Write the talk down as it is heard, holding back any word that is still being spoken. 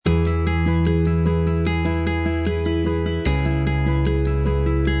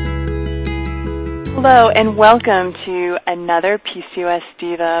Hello, and welcome to another PCOS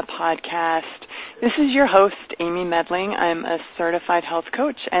Diva podcast. This is your host, Amy Medling. I'm a certified health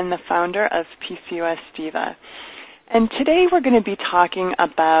coach and the founder of PCOS Diva. And today we're going to be talking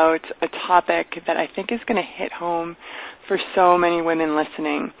about a topic that I think is going to hit home for so many women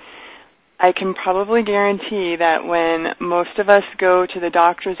listening. I can probably guarantee that when most of us go to the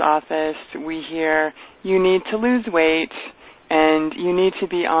doctor's office, we hear, you need to lose weight, and you need to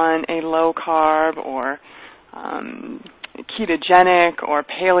be on a low-carb or ketogenic or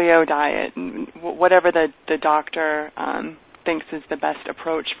paleo diet, whatever the doctor thinks is the best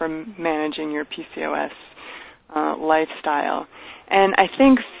approach for managing your PCOS lifestyle. And I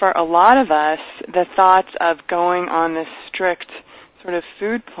think for a lot of us, the thoughts of going on this strict sort of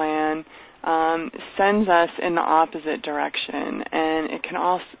food plan sends us in the opposite direction, and it can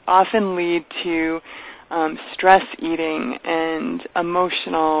often lead to stress eating and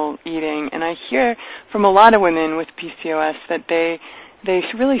emotional eating. And I hear from a lot of women with PCOS that they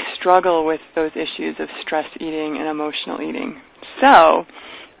really struggle with those issues of stress eating and emotional eating. So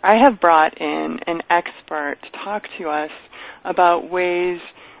I have brought in an expert to talk to us about ways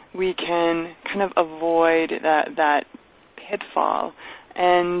we can kind of avoid that pitfall.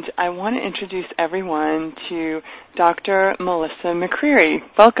 And I want to introduce everyone to Dr. Melissa McCreary.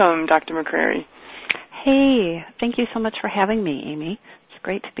 Welcome, Dr. McCreary. Hey, thank you so much for having me, Amy. It's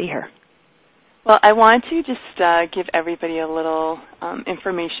great to be here. Well, I want to just give everybody a little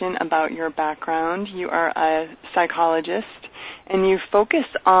information about your background. You are a psychologist, and you focus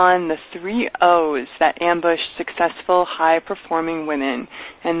on the 3 O's that ambush successful, high-performing women.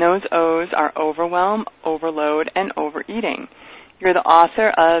 And those O's are overwhelm, overload, and overeating. You're the author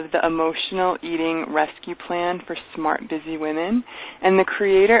of the Emotional Eating Rescue Plan for Smart, Busy Women and the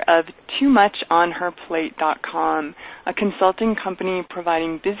creator of TooMuchOnHerPlate.com, a consulting company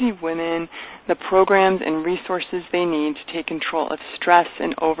providing busy women the programs and resources they need to take control of stress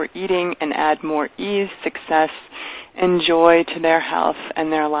and overeating and add more ease, success, and joy to their health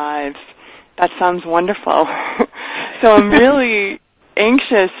and their lives. That sounds wonderful. So I'm really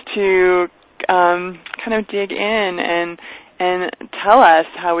anxious to kind of dig in and tell us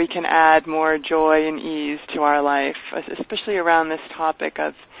how we can add more joy and ease to our life, especially around this topic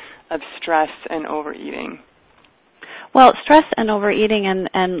of stress and overeating. Well, stress and overeating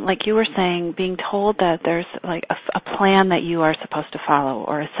and like you were saying, being told that there's like a plan that you are supposed to follow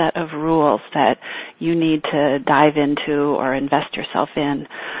or a set of rules that you need to dive into or invest yourself in.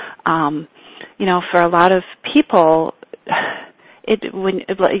 For a lot of people, when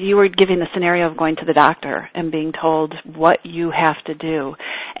you were giving the scenario of going to the doctor and being told what you have to do,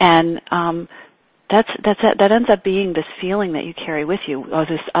 and that ends up being this feeling that you carry with you,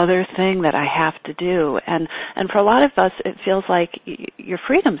 this other thing that I have to do, and for a lot of us, it feels like your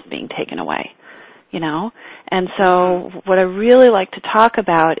freedom's being taken away, And so, what I really like to talk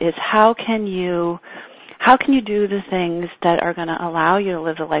about is how can you do the things that are going to allow you to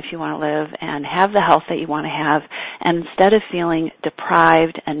live the life you want to live and have the health that you want to have, and instead of feeling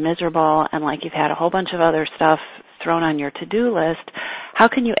deprived and miserable and like you've had a whole bunch of other stuff thrown on your to-do list, how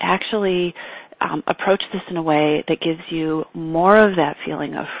can you actually approach this in a way that gives you more of that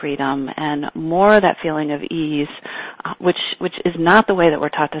feeling of freedom and more of that feeling of ease, which is not the way that we're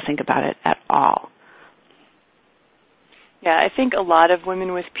taught to think about it at all. Yeah, I think a lot of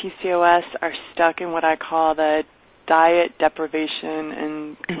women with PCOS are stuck in what I call the diet deprivation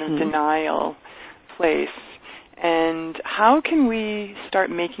and kind of denial place. And how can we start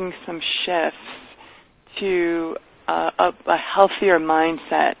making some shifts to a healthier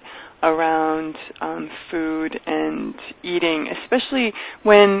mindset around food and eating, especially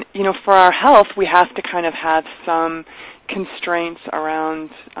when, for our health, we have to kind of have some constraints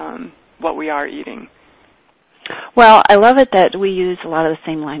around what we are eating? Well, I love it that we use a lot of the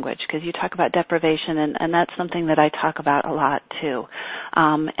same language because you talk about deprivation, and that's something that I talk about a lot too.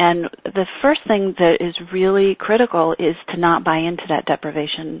 And the first thing that is really critical is to not buy into that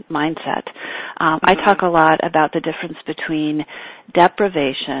deprivation mindset. I talk a lot about the difference between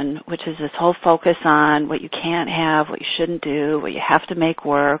deprivation, which is this whole focus on what you can't have, what you shouldn't do, what you have to make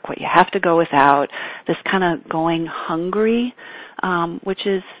work, what you have to go without, this kind of going hungry, which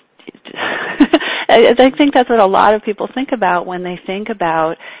is I think that's what a lot of people think about when they think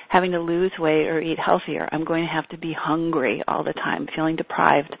about having to lose weight or eat healthier. I'm going to have to be hungry all the time, feeling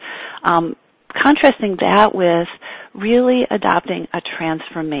deprived. Contrasting that with really adopting a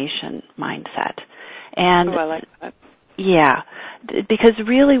transformation mindset. And I like that. Yeah, because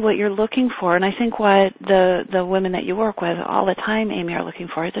really what you're looking for, and I think what the women that you work with all the time, Amy, are looking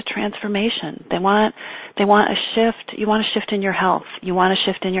for is a transformation. They want a shift. You want a shift in your health. You want a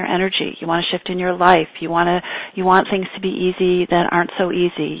shift in your energy. You want a shift in your life. You want things to be easy that aren't so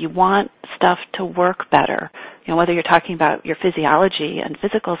easy. You want stuff to work better. You know, whether you're talking about your physiology and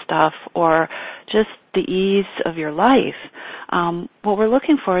physical stuff or just the ease of your life, what we're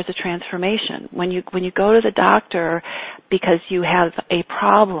looking for is a transformation. When you go to the doctor because you have a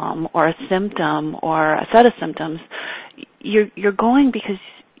problem or a symptom or a set of symptoms, you're going because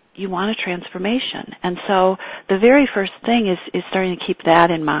you want a transformation. And so the very first thing is starting to keep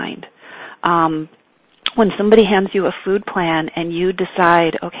that in mind. When somebody hands you a food plan and you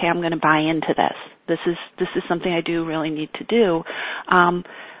decide, okay, I'm going to buy into this. This is something I do really need to do.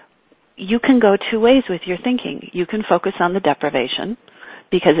 You can go two ways with your thinking. You can focus on the deprivation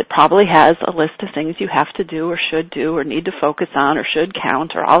because it probably has a list of things you have to do or should do or need to focus on or should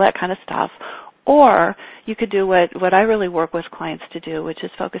count or all that kind of stuff. Or you could do what I really work with clients to do, which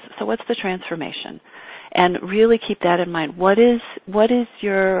is focus. So what's the transformation? And really keep that in mind. What is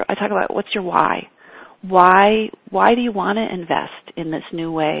your, I talk about what's your why? Why do you want to invest in this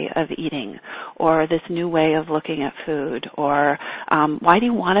new way of eating or this new way of looking at food? Or why do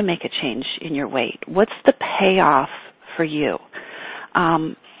you want to make a change in your weight? What's the payoff for you?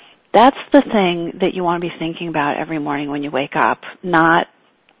 That's the thing that you want to be thinking about every morning when you wake up, not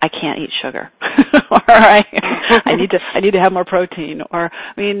I can't eat sugar or I need to have more protein, or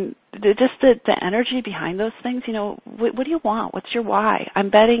I mean just the energy behind those things. You know, what do you want? What's your why? I'm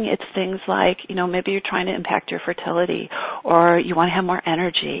betting it's things like, you know, maybe you're trying to impact your fertility, or you want to have more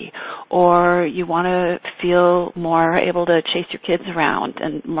energy, or you want to feel more able to chase your kids around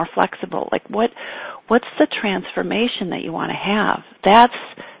and more flexible. Like what's the transformation that you want to have?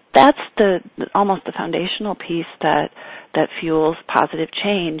 That's the almost the foundational piece that fuels positive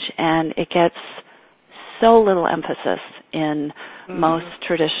change, and it gets so little emphasis in most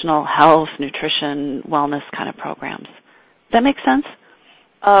traditional health, nutrition, wellness kind of programs. Does that make sense?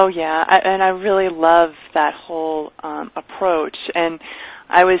 Oh, yeah, and I really love that whole approach. And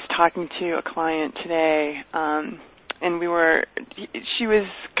I was talking to a client today, and she was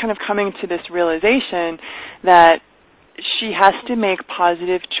kind of coming to this realization that she has to make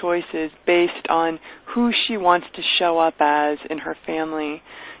positive choices based on who she wants to show up as in her family.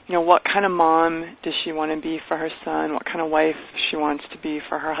 You know, what kind of mom does she want to be for her son? What kind of wife she wants to be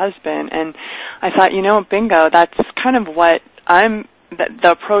for her husband? And I thought, you know, bingo, that's kind of what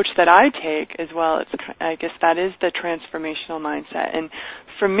the approach that I take as well. I guess that is the transformational mindset. And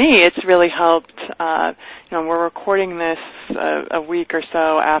for me, it's really helped. You know, we're recording this a week or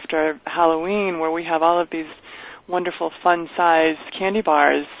so after Halloween, where we have all of these wonderful fun-sized candy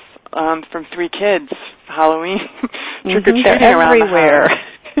bars from 3 kids for Halloween trick-or-treating around the house.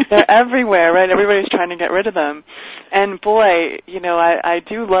 They're everywhere, right? Everybody's trying to get rid of them. And boy, you know, I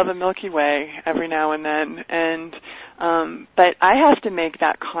do love a Milky Way every now and then. And but I have to make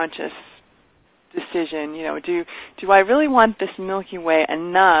that conscious decision. You know, do I really want this Milky Way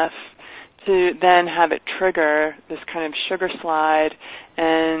enough to then have it trigger this kind of sugar slide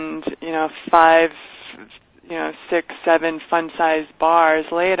and, you know, 6, 7 fun-sized bars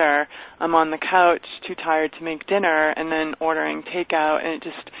later, I'm on the couch, too tired to make dinner, and then ordering takeout, and it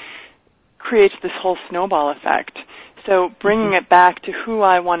just creates this whole snowball effect. So bringing it back to who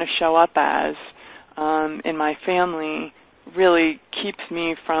I want to show up as in my family really keeps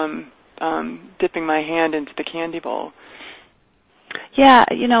me from dipping my hand into the candy bowl. Yeah,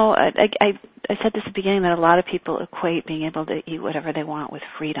 you know, I said this at the beginning that a lot of people equate being able to eat whatever they want with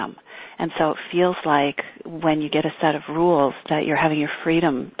freedom. And so it feels like when you get a set of rules that you're having your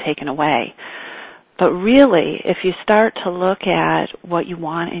freedom taken away. But really, if you start to look at what you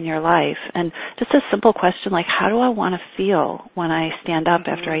want in your life, and just a simple question like, how do I want to feel when I stand up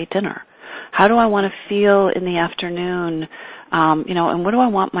after I eat dinner? How do I want to feel in the afternoon? You know, and what do I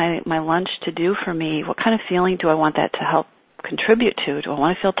want my lunch to do for me? What kind of feeling do I want that to help contribute to? Do I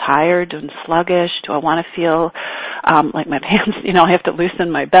want to feel tired and sluggish? Do I want to feel like my pants, you know, I have to loosen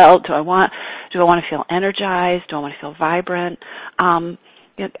my belt? Do I want to feel energized? Do I want to feel vibrant? You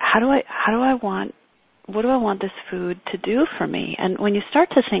know, what do I want this food to do for me? And when you start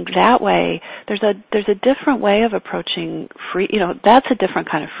to think that way, there's a different way of approaching free, you know, that's a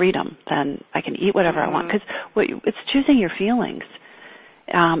different kind of freedom than I can eat whatever I want, because it's choosing your feelings.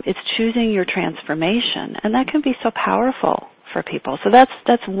 It's choosing your transformation, and that can be so powerful for people. So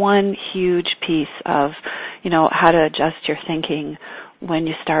that's one huge piece of, you know, how to adjust your thinking when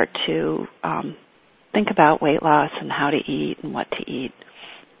you start to think about weight loss and how to eat and what to eat.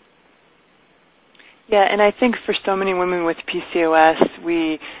 Yeah, and I think for so many women with PCOS,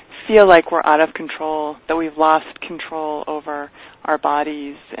 we feel like we're out of control, that we've lost control over our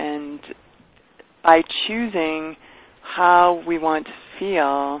bodies. And by choosing how we want to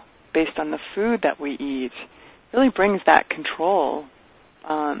feel based on the food that we eat, really brings that control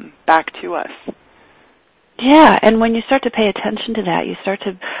back to us. Yeah, and when you start to pay attention to that, you start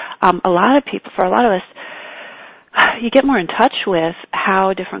to, for a lot of us, you get more in touch with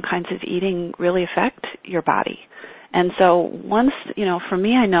how different kinds of eating really affect your body. And so once, for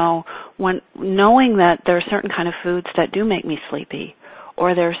me, I know knowing that there are certain kind of foods that do make me sleepy,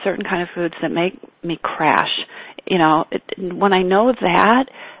 or there are certain kind of foods that make me crash, when I know that,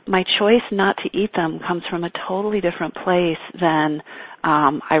 my choice not to eat them comes from a totally different place than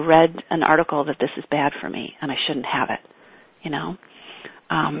I read an article that this is bad for me and I shouldn't have it.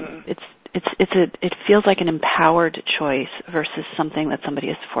 It feels like an empowered choice versus something that somebody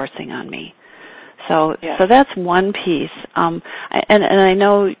is forcing on me. So that's one piece. And I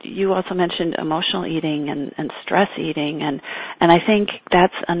know you also mentioned emotional eating and stress eating, and I think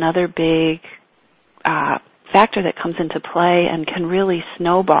that's another big factor that comes into play and can really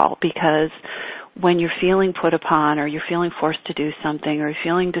snowball, because when you're feeling put upon, or you're feeling forced to do something, or you're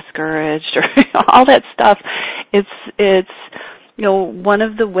feeling discouraged, or all that stuff, it's one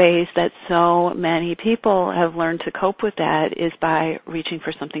of the ways that so many people have learned to cope with that is by reaching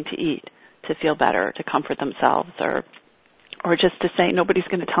for something to eat, to feel better, to comfort themselves, or just to say, nobody's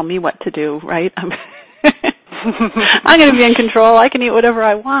going to tell me what to do, right? I'm going to be in control. I can eat whatever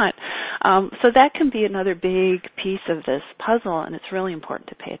I want. So that can be another big piece of this puzzle, and it's really important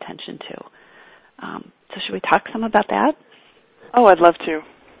to pay attention to. So should we talk some about that? Oh, I'd love to.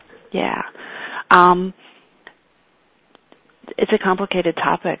 Yeah. It's a complicated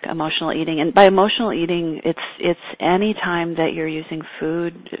topic, emotional eating. And by emotional eating, it's any time that you're using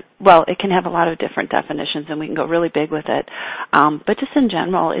food. Well, it can have a lot of different definitions, and we can go really big with it. But just in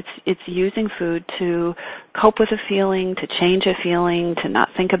general, it's using food to cope with a feeling, to change a feeling, to not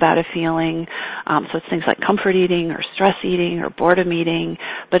think about a feeling. So it's things like comfort eating or stress eating or boredom eating.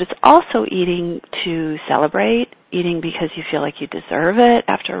 But it's also eating to celebrate, eating because you feel like you deserve it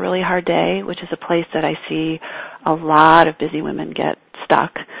after a really hard day, which is a place that I see a lot of busy women get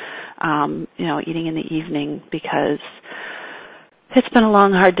stuck, eating in the evening because it's been a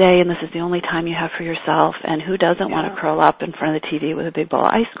long, hard day and this is the only time you have for yourself, and who doesn't want to curl up in front of the TV with a big bowl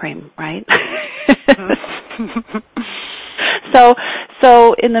of ice cream, right?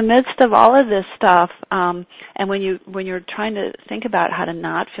 So in the midst of all of this stuff, and when you're trying to think about how to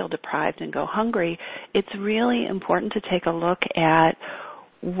not feel deprived and go hungry, it's really important to take a look at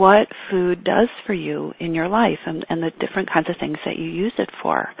what food does for you in your life and the different kinds of things that you use it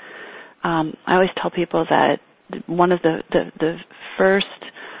for. I always tell people that one of the first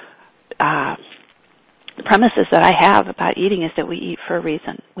premises that I have about eating is that we eat for a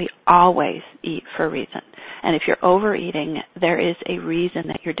reason. We always eat for a reason. And if you're overeating, there is a reason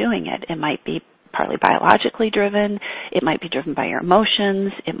that you're doing it. It might be partly biologically driven. It might be driven by your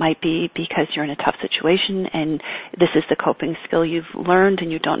emotions. It might be because you're in a tough situation and this is the coping skill you've learned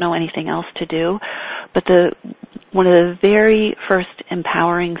and you don't know anything else to do. But one of the very first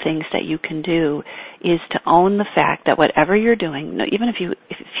empowering things that you can do is to own the fact that whatever you're doing, even if you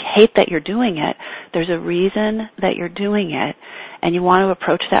hate that you're doing it, there's a reason that you're doing it, and you want to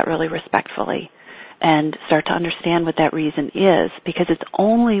approach that really respectfully and start to understand what that reason is, because it's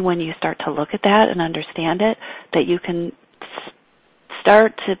only when you start to look at that and understand it that you can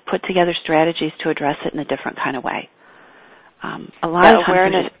start to put together strategies to address it in a different kind of way. A lot of times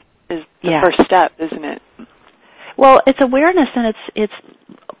awareness is the first step, isn't it? Well, it's awareness, and it's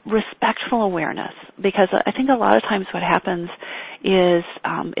respectful awareness, because I think a lot of times what happens is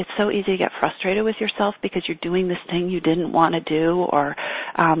it's so easy to get frustrated with yourself because you're doing this thing you didn't want to do, or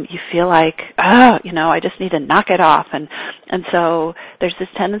you feel like, I just need to knock it off, and so there's this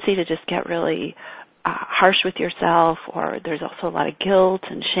tendency to just get really harsh with yourself, or there's also a lot of guilt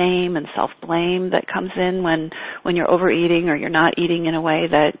and shame and self-blame that comes in when you're overeating or you're not eating in a way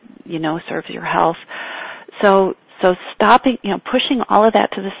that serves your health. So stopping, pushing all of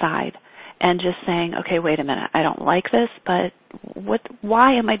that to the side and just saying, okay, wait a minute, I don't like this, but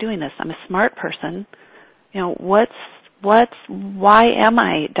why am I doing this? I'm a smart person. Why am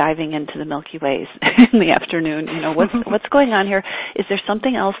I diving into the Milky Ways in the afternoon? What's going on here? Is there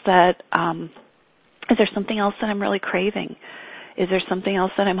something else that I'm really craving? Is there something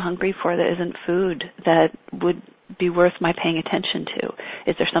else that I'm hungry for that isn't food that would be worth my paying attention to?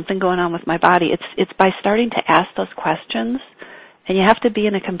 Is there something going on with my body? It's by starting to ask those questions, and you have to be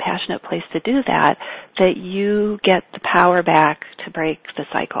in a compassionate place to do that you get the power back to break the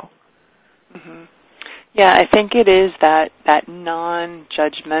cycle. Mm-hmm. Yeah, I think it is that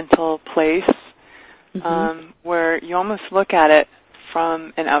non-judgmental place where you almost look at it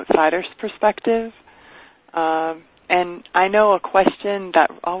from an outsider's perspective. And I know a question that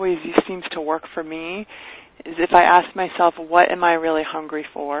always seems to work for me is if I ask myself, what am I really hungry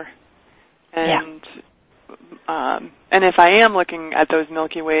for? And if I am looking at those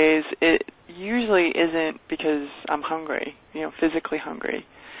Milky Ways, it usually isn't because I'm hungry, physically hungry.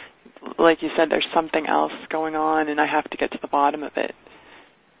 Like you said, there's something else going on, and I have to get to the bottom of it.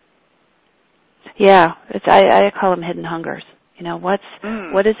 Yeah, I call them hidden hungers.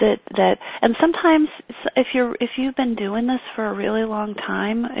 What is it that? And sometimes, if you've been doing this for a really long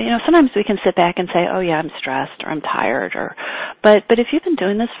time, sometimes we can sit back and say, oh yeah, I'm stressed or I'm tired, but if you've been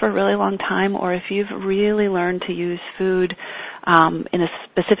doing this for a really long time, or if you've really learned to use food in a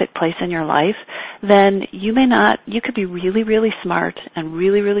specific place in your life, then you could be really, really smart and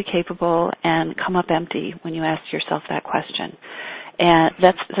really, really capable and come up empty when you ask yourself that question. And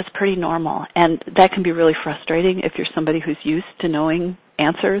that's pretty normal. And that can be really frustrating if you're somebody who's used to knowing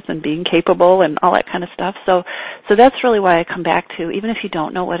answers and being capable and all that kind of stuff. So that's really why I come back to, even if you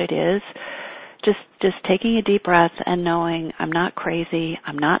don't know what it is, just taking a deep breath and knowing I'm not crazy,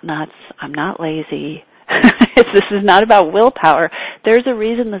 I'm not nuts, I'm not lazy. This is not about willpower. There's a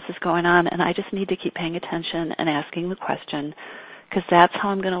reason this is going on, and I just need to keep paying attention and asking the question, because that's how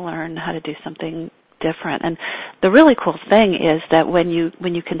I'm going to learn how to do something different. And the really cool thing is that when you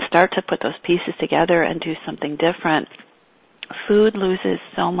can start to put those pieces together and do something different, food loses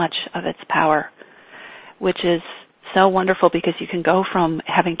so much of its power, which is so wonderful, because you can go from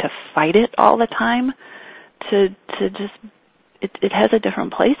having to fight it all the time to just it has a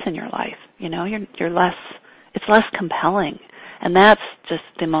different place in your life. It's less compelling, and that's just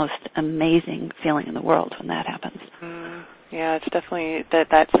the most amazing feeling in the world when that happens. Yeah, it's definitely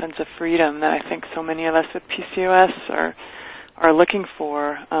that sense of freedom that I think so many of us with PCOS are looking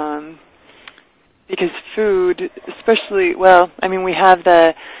for. Because food, especially, we have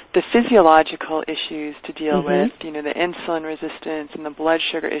the physiological issues to deal with, the insulin resistance and the blood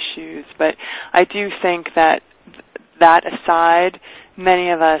sugar issues. But I do think that aside, many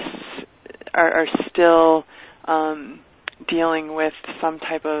of us are still dealing with some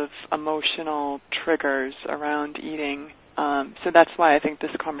type of emotional triggers around eating. So that's why I think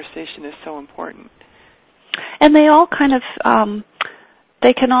this conversation is so important. And they all kind of,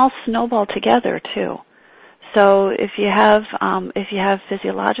 they can all snowball together too. So if you have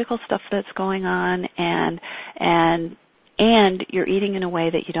physiological stuff that's going on, and you're eating in a way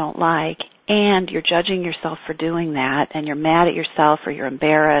that you don't like, and you're judging yourself for doing that, and you're mad at yourself, or you're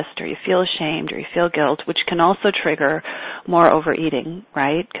embarrassed, or you feel ashamed, or you feel guilt, which can also trigger more overeating,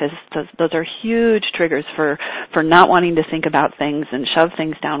 right? Because those are huge triggers for not wanting to think about things and shove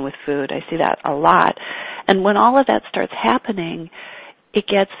things down with food. I see that a lot. And when all of that starts happening, it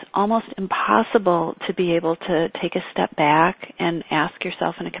gets almost impossible to be able to take a step back and ask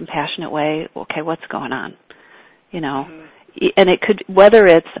yourself in a compassionate way, okay, what's going on? And it could, whether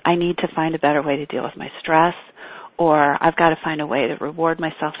it's I need to find a better way to deal with my stress, or I've got to find a way to reward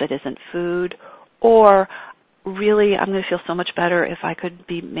myself that isn't food, or really I'm going to feel so much better if I could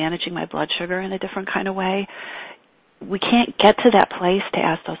be managing my blood sugar in a different kind of way. We can't get to that place to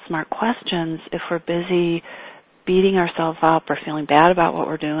ask those smart questions if we're busy beating ourselves up or feeling bad about what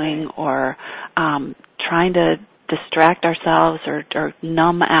we're doing, or trying to distract ourselves or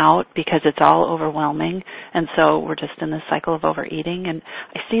numb out because it's all overwhelming, and so we're just in this cycle of overeating. And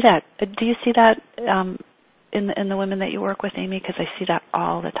I see that. Do you see that in the women that you work with, Amy? Because I see that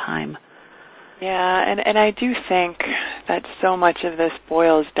all the time. Yeah, and I do think that so much of this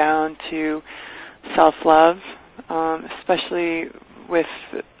boils down to self-love, especially with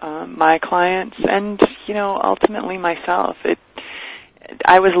my clients, and ultimately myself.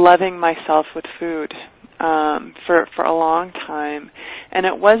 I was loving myself with food for a long time, and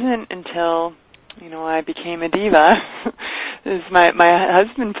it wasn't until I became a diva, as my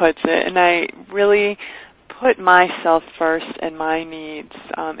husband puts it, and I really put myself first and my needs,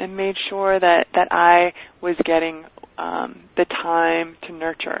 and made sure that I was getting the time to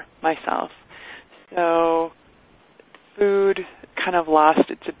nurture myself. So food kind of lost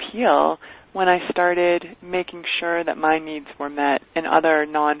its appeal when I started making sure that my needs were met in other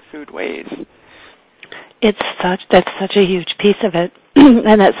non-food ways. That's such a huge piece of it,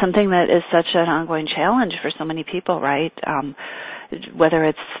 and that's something that is such an ongoing challenge for so many people, right? Whether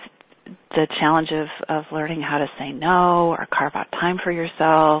it's the challenge of learning how to say no, or carve out time for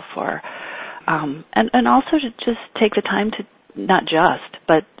yourself, or and also to just take the time to, not just,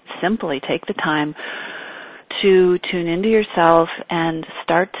 but simply take the time to tune into yourself and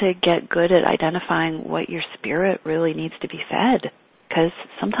start to get good at identifying what your spirit really needs to be fed. Because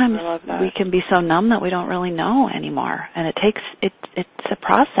sometimes we can be so numb that we don't really know anymore, and it's a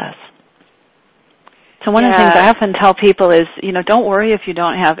process. So one of the things I often tell people is, don't worry if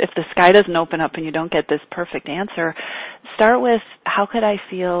the sky doesn't open up and you don't get this perfect answer. Start with, how could I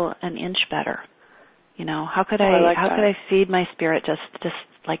feel an inch better? How could I feed my spirit just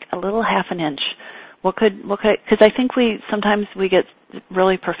like a little half an inch? Because I think sometimes we get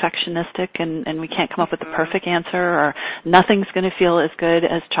really perfectionistic and we can't come up with the perfect answer, or nothing's going to feel as good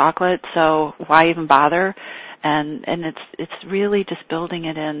as chocolate, so why even bother? And it's really just building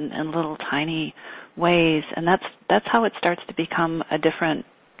it in little tiny ways, and that's how it starts to become a different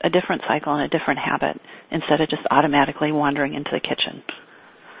cycle and a different habit, instead of just automatically wandering into the kitchen.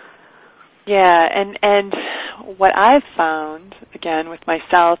 Yeah, and what I've found, again, with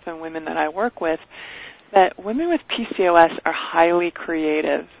myself and women that I work with, that women with PCOS are highly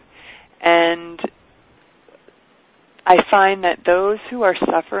creative. And I find that those who are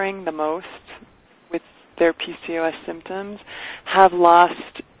suffering the most with their PCOS symptoms have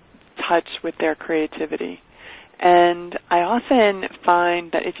lost touch with their creativity. And I often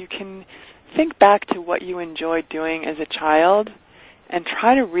find that if you can think back to what you enjoyed doing as a child and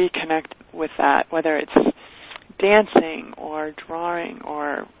try to reconnect with that, whether it's dancing or drawing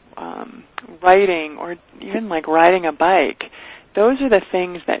or writing or even like riding a bike, those are the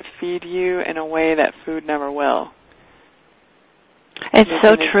things that feed you in a way that food never will. It's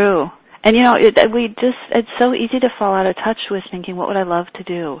so true. And it's so easy to fall out of touch with thinking, what would I love to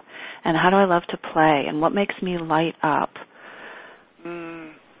do? And how do I love to play? And what makes me light up?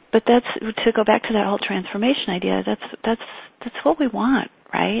 But that's, to go back to that whole transformation idea, that's what we want,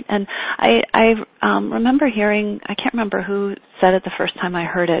 right? And I remember hearing, I can't remember who said it the first time I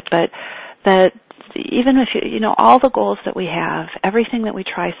heard it, but that even if all the goals that we have, everything that we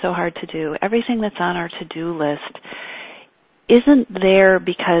try so hard to do, everything that's on our to-do list, isn't there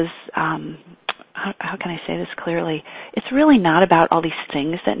because, how can I say this clearly? It's really not about all these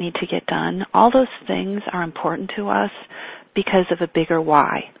things that need to get done. All those things are important to us because of a bigger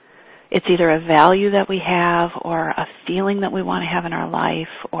why. It's either a value that we have, or a feeling that we want to have in our life,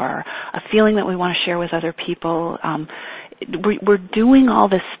 or a feeling that we want to share with other people. We're doing all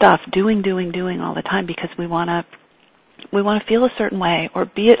this stuff, doing all the time, because we want to feel a certain way, or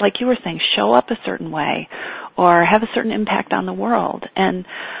be it, like you were saying, show up a certain way, or have a certain impact on the world. And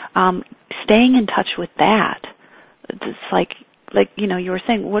staying in touch with that, it's like you were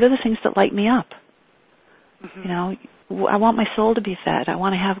saying, what are the things that light me up? Mm-hmm. I want my soul to be fed. I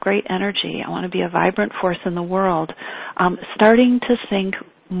want to have great energy. I want to be a vibrant force in the world. Starting to think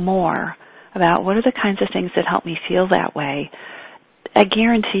more about what are the kinds of things that help me feel that way. I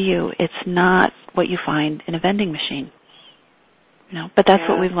guarantee you it's not what you find in a vending machine. But that's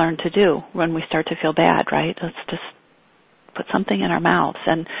what we've learned to do when we start to feel bad, right? Let's just put something in our mouths.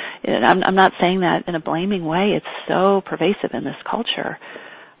 And I'm not saying that in a blaming way. It's so pervasive in this culture.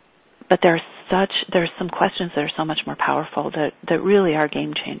 But there's some questions that are so much more powerful that really are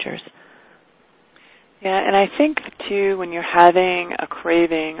game changers. Yeah, and I think, too, when you're having a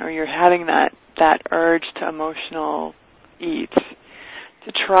craving or you're having that urge to emotional eat,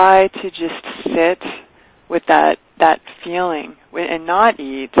 to try to just sit with that feeling and not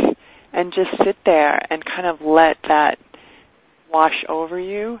eat, and just sit there and kind of let that wash over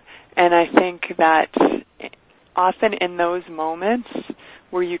you. And I think that often in those moments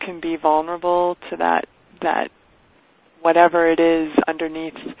where you can be vulnerable to that whatever it is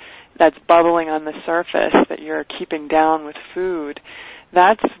underneath that's bubbling on the surface that you're keeping down with food,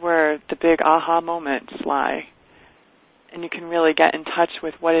 that's where the big aha moments lie. And you can really get in touch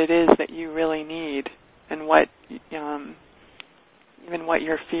with what it is that you really need, and what even what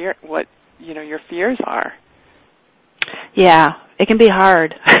your fears are. Yeah, it can be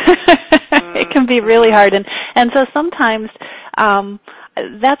hard. It can be really hard, and so sometimes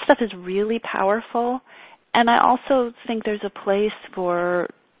that stuff is really powerful. And I also think there's a place for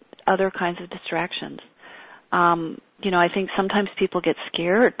other kinds of distractions. I think sometimes people get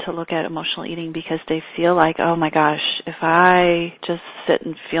scared to look at emotional eating because they feel like, oh my gosh, if I just sit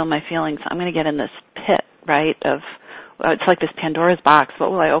and feel my feelings, I'm going to get in this pit, right, of, it's like this Pandora's box.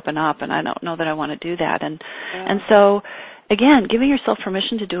 What will I open up? And I don't know that I want to do that. And so, again, giving yourself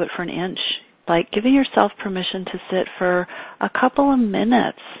permission to do it for an inch, like giving yourself permission to sit for a couple of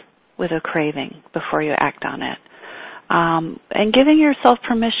minutes with a craving before you act on it. And giving yourself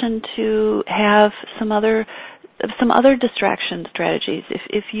permission to have some other distraction strategies.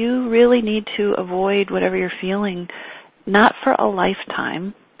 If you really need to avoid whatever you're feeling, not for a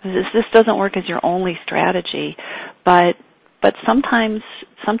lifetime, This doesn't work as your only strategy, but sometimes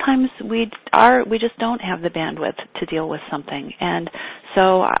we just don't have the bandwidth to deal with something. And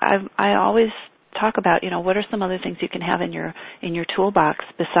so I always talk about, what are some other things you can have in your toolbox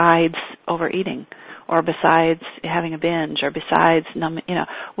besides overeating, or besides having a binge, or besides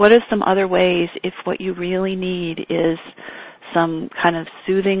what are some other ways if what you really need is some kind of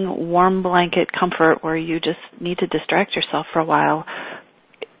soothing, warm blanket comfort where you just need to distract yourself for a while.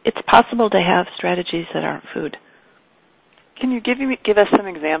 It's possible to have strategies that aren't food. Can you give us some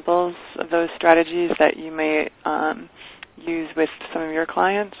examples of those strategies that you may use with some of your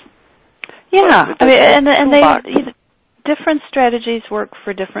clients? Yeah, and they different strategies work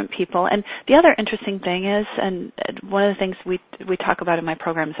for different people. And the other interesting thing is, and one of the things we talk about in my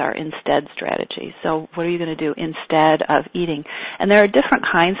programs are instead strategies. So what are you going to do instead of eating? And there are different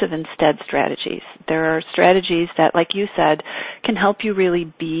kinds of instead strategies. There are strategies that, like you said, can help you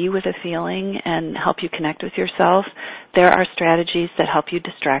really be with a feeling and help you connect with yourself. There are strategies that help you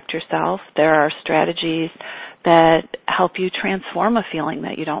distract yourself. There are strategies that help you transform a feeling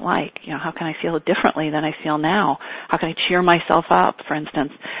that you don't like. How can I feel differently than I feel now? How can I cheer myself up, for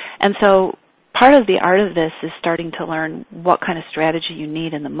instance? And so part of the art of this is starting to learn what kind of strategy you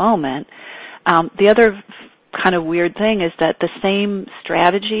need in the moment. The other kind of weird thing is that the same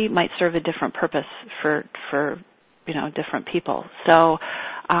strategy might serve a different purpose for different people. So,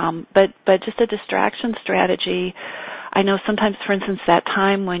 but just a distraction strategy. I know sometimes, for instance, that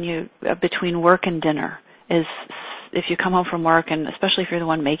time when you between work and dinner is, if you come home from work, and especially if you're the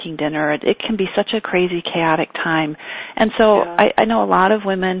one making dinner, it can be such a crazy, chaotic time. And so I know a lot of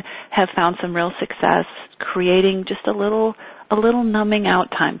women have found some real success creating just a little numbing out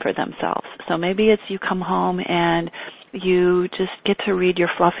time for themselves. So maybe it's you come home and you just get to read your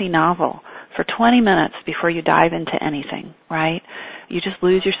fluffy novel for 20 minutes before you dive into anything, right? You just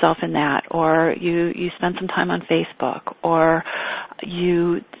lose yourself in that, or you spend some time on Facebook, or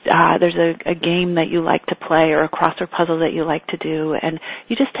there's a game that you like to play or a crossword puzzle that you like to do, and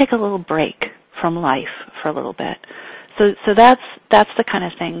you just take a little break from life for a little bit. So that's the kind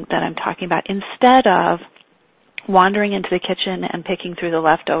of thing that I'm talking about, instead of wandering into the kitchen and picking through the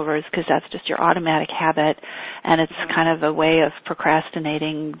leftovers, because that's just your automatic habit, and it's kind of a way of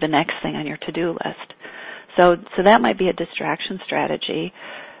procrastinating the next thing on your to-do list. So that might be a distraction strategy.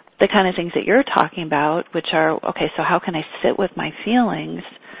 The kind of things that you're talking about, which are, okay, so how can I sit with my feelings?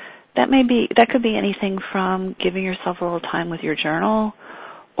 That could be anything from giving yourself a little time with your journal,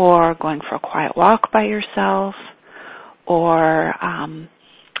 or going for a quiet walk by yourself, or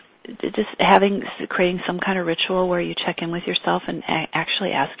just creating some kind of ritual where you check in with yourself and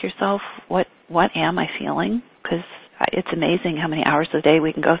actually ask yourself, what am I feeling? Because it's amazing how many hours a day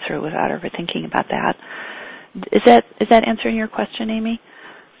we can go through without ever thinking about that. Is that answering your question, Amy?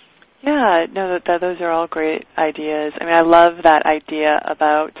 Yeah, no, those are all great ideas. I mean, I love that idea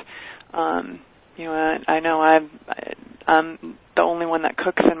about, I know I'm the only one that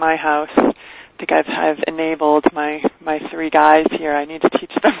cooks in my house. I think I've enabled my three guys here. I need to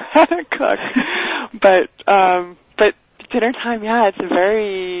teach them how to cook. But dinner time, yeah, it's a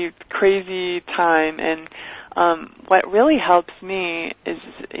very crazy time. And what really helps me is,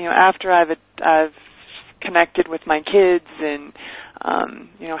 after I've connected with my kids and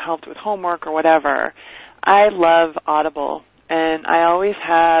helped with homework or whatever, I love Audible, and I always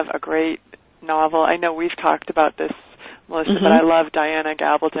have a great novel. I know we've talked about this, Melissa, but I love Diana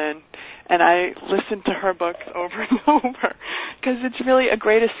Gabaldon, and I listen to her books over and over because it's really a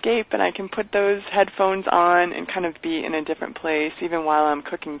great escape, and I can put those headphones on and kind of be in a different place even while I'm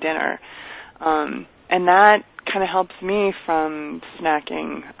cooking dinner. And that kind of helps me from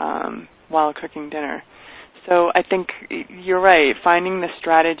snacking while cooking dinner. So I think you're right, finding the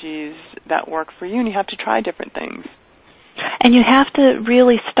strategies that work for you, and you have to try different things. And you have to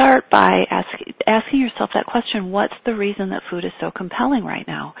really start by asking yourself that question, what's the reason that food is so compelling right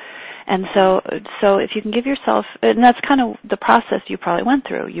now? And so if you can give yourself, and that's kind of the process you probably went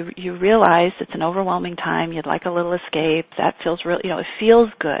through. You realize it's an overwhelming time, you'd like a little escape, that feels real, it feels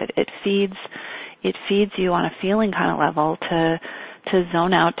good. It feeds you on a feeling kind of level to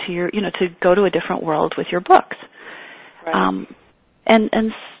zone out to your, to go to a different world with your books. Right.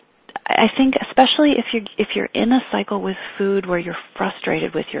 And I think especially if you're in a cycle with food where you're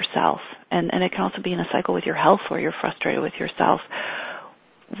frustrated with yourself, and it can also be in a cycle with your health where you're frustrated with yourself,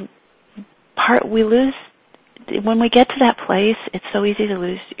 when we get to that place, it's so easy to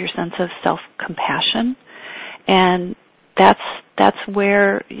lose your sense of self-compassion, and that's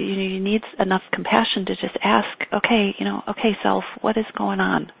where you need enough compassion to just ask, okay, self, what is going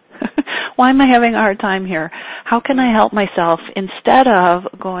on? Why am I having a hard time here? How can I help myself instead of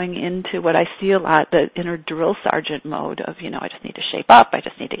going into what I see a lot, the inner drill sergeant mode of, I just need to shape up. I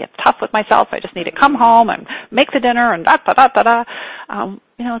just need to get tough with myself. I just need to come home and make the dinner and da-da-da-da-da.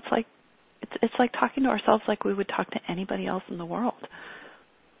 It's like talking to ourselves like we would talk to anybody else in the world.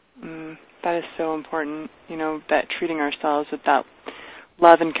 That is so important, that treating ourselves with that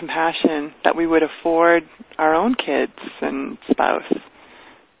love and compassion that we would afford our own kids and spouse.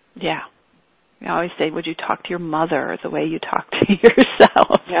 Yeah. I always say, would you talk to your mother the way you talk to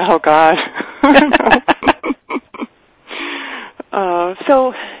yourself? Yeah, oh, God.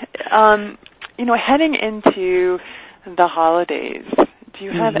 Heading into the holidays, do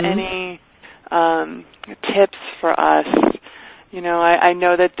you have any tips for us? I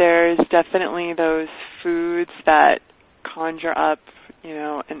know that there's definitely those foods that conjure up,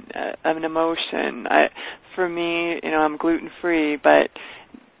 an emotion. For me, I'm gluten-free, but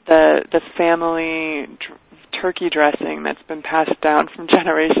the family turkey dressing that's been passed down from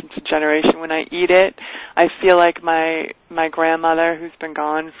generation to generation, when I eat it, I feel like my grandmother, who's been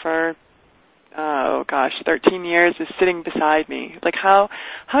gone for 13 years, is sitting beside me. Like, how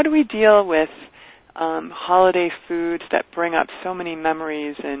do we deal with holiday foods that bring up so many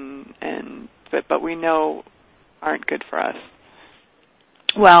memories but we know aren't good for us?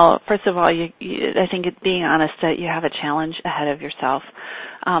 Well, first of all, I think it's being honest that you have a challenge ahead of yourself.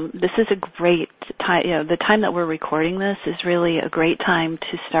 This is a great time. The time that we're recording this is really a great time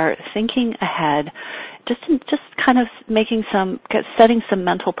to start thinking ahead, just kind of setting some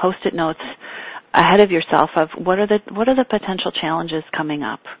mental Post-it notes ahead of yourself of what are the potential challenges coming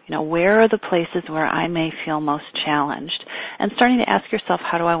up. Where are the places where I may feel most challenged, and starting to ask yourself,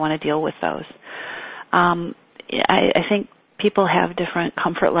 how do I want to deal with those? I think people have different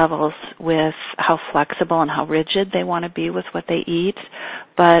comfort levels with how flexible and how rigid they want to be with what they eat,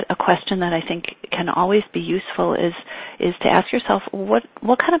 but a question that I think can always be useful is to ask yourself, what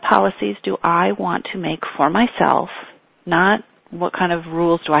kind of policies do I want to make for myself, not what kind of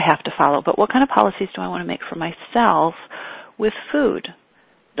rules do I have to follow, but what kind of policies do I want to make for myself with food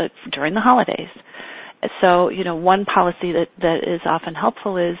during the holidays? So, one policy that is often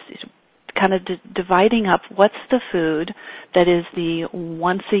helpful is kind of dividing up what's the food that is the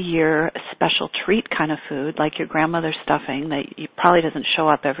once-a-year special treat kind of food, like your grandmother's stuffing that probably doesn't show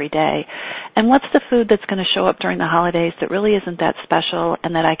up every day, and what's the food that's going to show up during the holidays that really isn't that special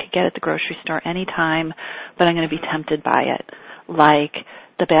and that I could get at the grocery store anytime, but I'm going to be tempted by it, like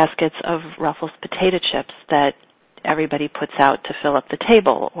the baskets of Ruffles potato chips that everybody puts out to fill up the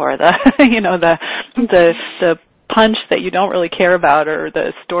table, or the the punch that you don't really care about, or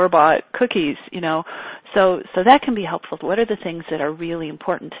the store-bought cookies, So that can be helpful. What are the things that are really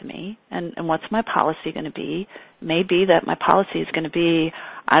important to me, and what's my policy going to be? Maybe that my policy is going to be,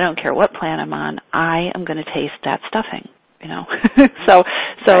 I don't care what plan I'm on, I am going to taste that stuffing, So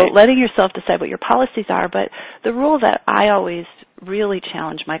right. Letting yourself decide what your policies are, but the rule that I always really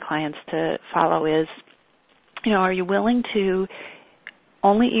challenge my clients to follow is, are you willing to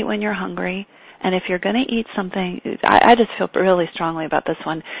only eat when you're hungry? And if you're going to eat something, I just feel really strongly about this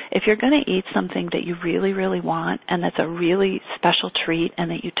one. If you're going to eat something that you really, really want, and that's a really special treat, and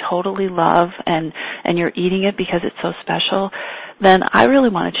that you totally love, and you're eating it because it's so special, then I really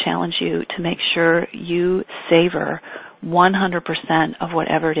want to challenge you to make sure you savor 100% of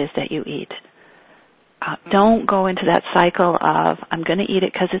whatever it is that you eat. Don't go into that cycle of, I'm going to eat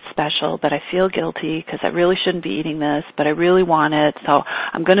it because it's special, but I feel guilty because I really shouldn't be eating this, but I really want it, so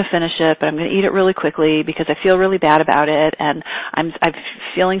I'm going to finish it, but I'm going to eat it really quickly because I feel really bad about it, and I'm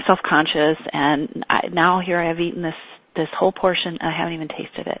feeling self-conscious, and now here I have eaten this whole portion, and I haven't even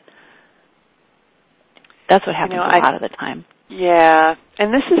tasted it. That's what happens a lot of the time. Yeah,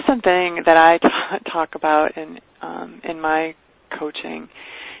 and this is something that I talk about in my coaching.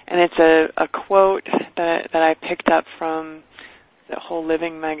 And it's a quote that I picked up from the Whole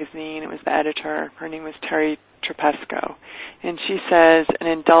Living magazine. It was the editor. Her name was Terry Trapesco. And she says, an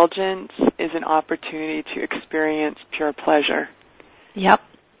indulgence is an opportunity to experience pure pleasure. Yep.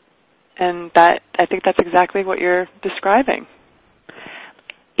 And I think that's exactly what you're describing.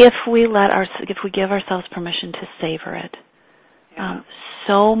 If we give ourselves permission to savor it. Yeah.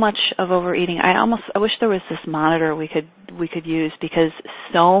 So much of overeating. I wish there was this monitor we could use, because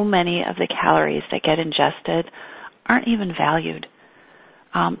so many of the calories that get ingested aren't even valued.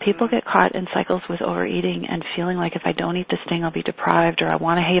 People get caught in cycles with overeating and feeling like, if I don't eat this thing, I'll be deprived, or I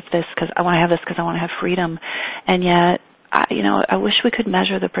want to have this because I want to have freedom. And yet, I wish we could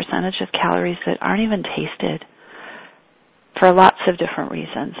measure the percentage of calories that aren't even tasted for lots of different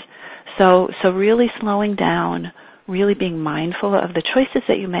reasons. So really slowing down, really being mindful of the choices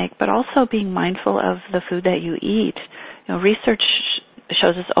that you make, but also being mindful of the food that you eat. Research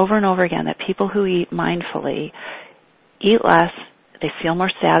shows us over and over again that people who eat mindfully eat less, they feel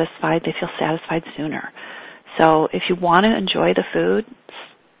more satisfied, they feel satisfied sooner. So if you want to enjoy the food,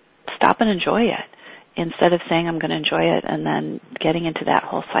 stop and enjoy it instead of saying I'm going to enjoy it and then getting into that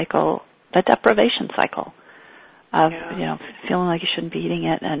whole cycle, that deprivation cycle of feeling like you shouldn't be eating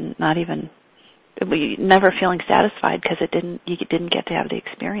it and never feeling satisfied because you didn't get to have the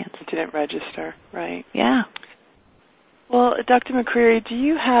experience. It didn't register, right? Yeah. Well, Dr. McCreary, do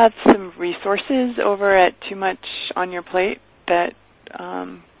you have some resources over at Too Much on Your Plate that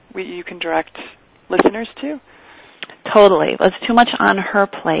you can direct listeners to? Totally. Well, it's Too Much on Her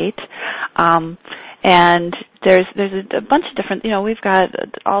Plate. And there's a bunch of different, we've got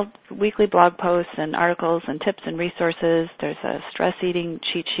all weekly blog posts and articles and tips and resources. There's a stress eating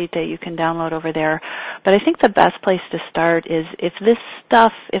cheat sheet that you can download over there. But I think the best place to start is if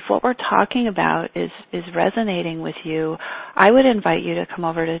what we're talking about is resonating with you, I would invite you to come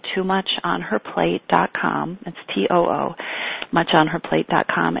over to toomuchonherplate.com. It's TOO,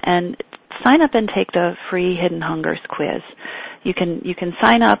 muchonherplate.com, and sign up and take the free Hidden Hungers quiz. You can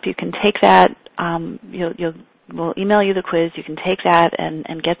sign up. You can take that. We'll email you the quiz. You can take that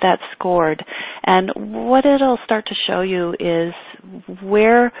and get that scored. And what it'll start to show you is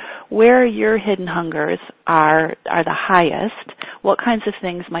where your hidden hungers are the highest, what kinds of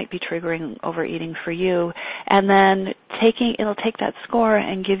things might be triggering overeating for you, and then it'll take that score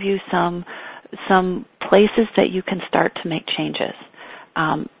and give you some places that you can start to make changes.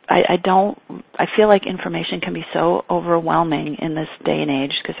 I feel like information can be so overwhelming in this day and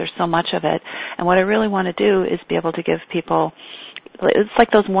age because there's so much of it. And what I really want to do is be able to give people, it's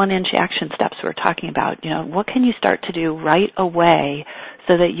like those 1-inch action steps we were talking about. What can you start to do right away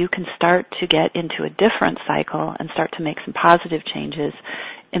so that you can start to get into a different cycle and start to make some positive changes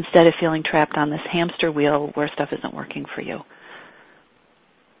instead of feeling trapped on this hamster wheel where stuff isn't working for you.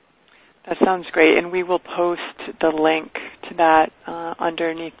 That sounds great, and we will post the link to that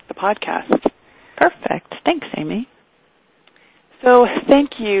underneath the podcast. Perfect. Thanks, Amy. So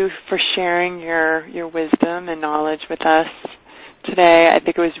thank you for sharing your wisdom and knowledge with us today. I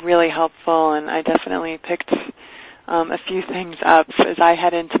think it was really helpful, and I definitely picked a few things up as I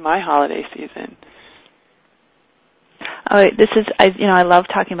head into my holiday season. Oh, I love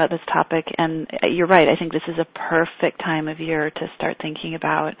talking about this topic, and you're right. I think this is a perfect time of year to start thinking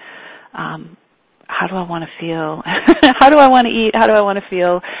about how do I want to feel? How do I want to eat? How do I want to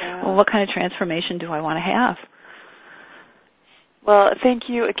feel? Yeah. Well, what kind of transformation do I want to have? Well, thank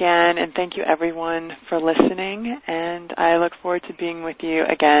you again, and thank you everyone for listening, and I look forward to being with you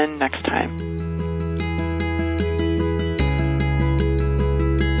again next time.